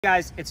Hey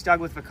guys, it's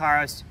Doug with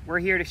Vakaros. We're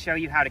here to show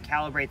you how to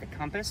calibrate the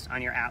compass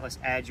on your Atlas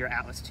Edge or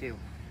Atlas II.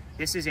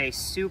 This is a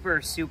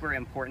super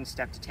important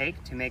step to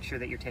take to make sure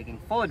that you're taking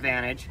full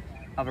advantage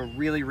of a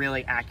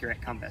really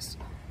accurate compass.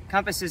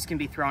 Compasses can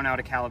be thrown out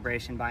of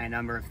calibration by a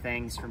number of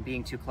things, from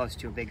being too close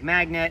to a big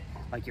magnet,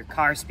 like your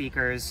car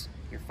speakers,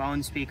 your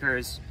phone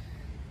speakers,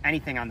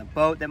 anything on the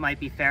boat that might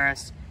be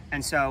ferrous.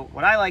 And so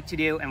what I like to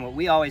do, and what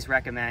we always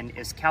recommend,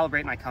 is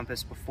calibrate my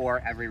compass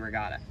before every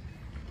regatta.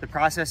 The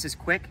process is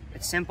quick,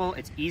 it's simple,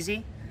 it's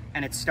easy,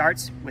 and it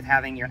starts with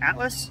having your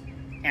Atlas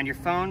and your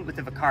phone with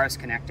the Vakaros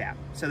Connect app.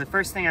 So the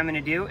first thing I'm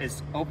going to do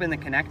is open the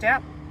Connect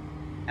app,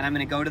 and I'm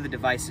going to go to the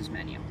Devices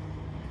menu.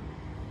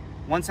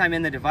 Once I'm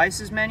in the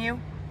Devices menu,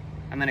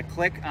 I'm going to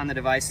click on the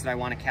device that I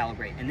want to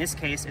calibrate. In this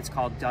case, it's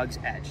called Doug's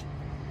Edge.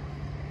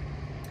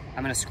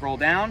 I'm going to scroll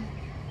down,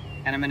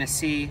 and I'm going to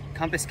see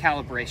Compass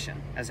Calibration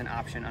as an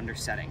option under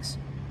Settings.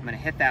 I'm going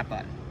to hit that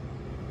button.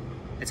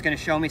 It's going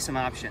to show me some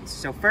options.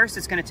 So first,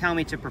 it's going to tell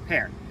me to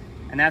prepare,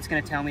 and that's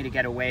going to tell me to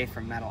get away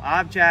from metal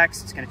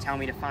objects. It's going to tell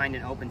me to find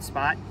an open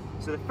spot.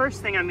 So the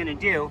first thing I'm going to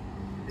do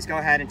is go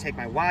ahead and take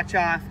my watch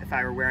off. If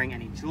I were wearing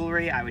any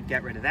jewelry, I would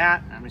get rid of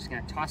that. I'm just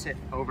going to toss it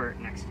over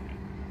next to me.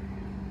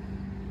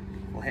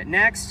 We'll hit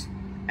next,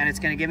 and it's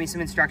going to give me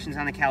some instructions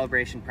on the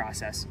calibration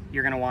process.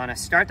 You're going to want to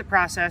start the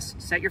process,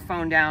 set your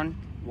phone down,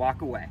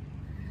 walk away.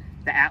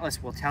 The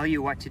Atlas will tell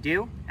you what to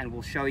do, and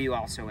will show you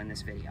also in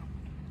this video.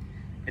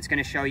 It's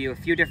going to show you a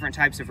few different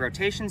types of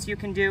rotations you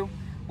can do,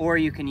 or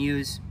you can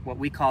use what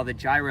we call the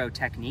gyro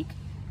technique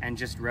and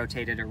just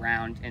rotate it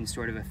around in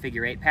sort of a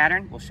figure 8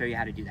 pattern. We'll show you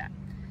how to do that.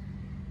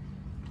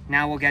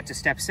 Now we'll get to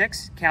step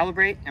 6,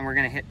 calibrate, and we're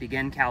going to hit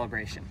begin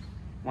calibration.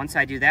 Once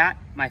I do that,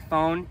 my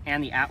phone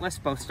and the Atlas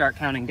both start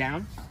counting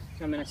down.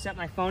 So I'm going to set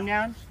my phone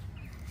down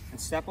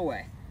and step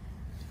away.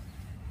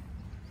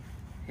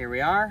 Here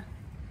we are.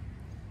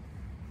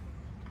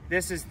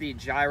 This is the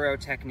gyro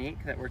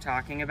technique that we're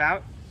talking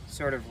about,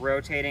 sort of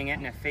rotating it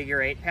in a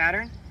figure 8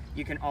 pattern.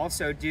 You can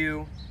also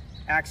do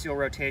axial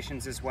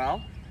rotations as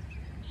well,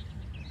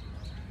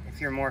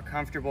 if you're more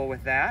comfortable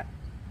with that.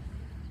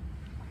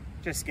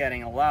 Just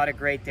getting a lot of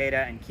great data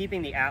and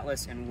keeping the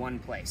Atlas in one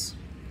place.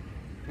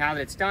 Now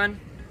that it's done,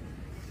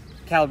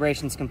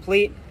 calibration's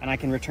complete, and I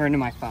can return to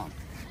my phone.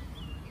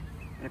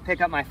 I'm going to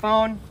pick up my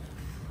phone.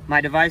 My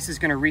device is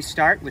going to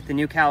restart with the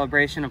new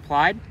calibration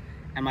applied,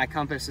 and my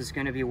compass is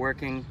going to be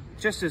working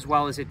just as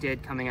well as it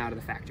did coming out of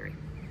the factory.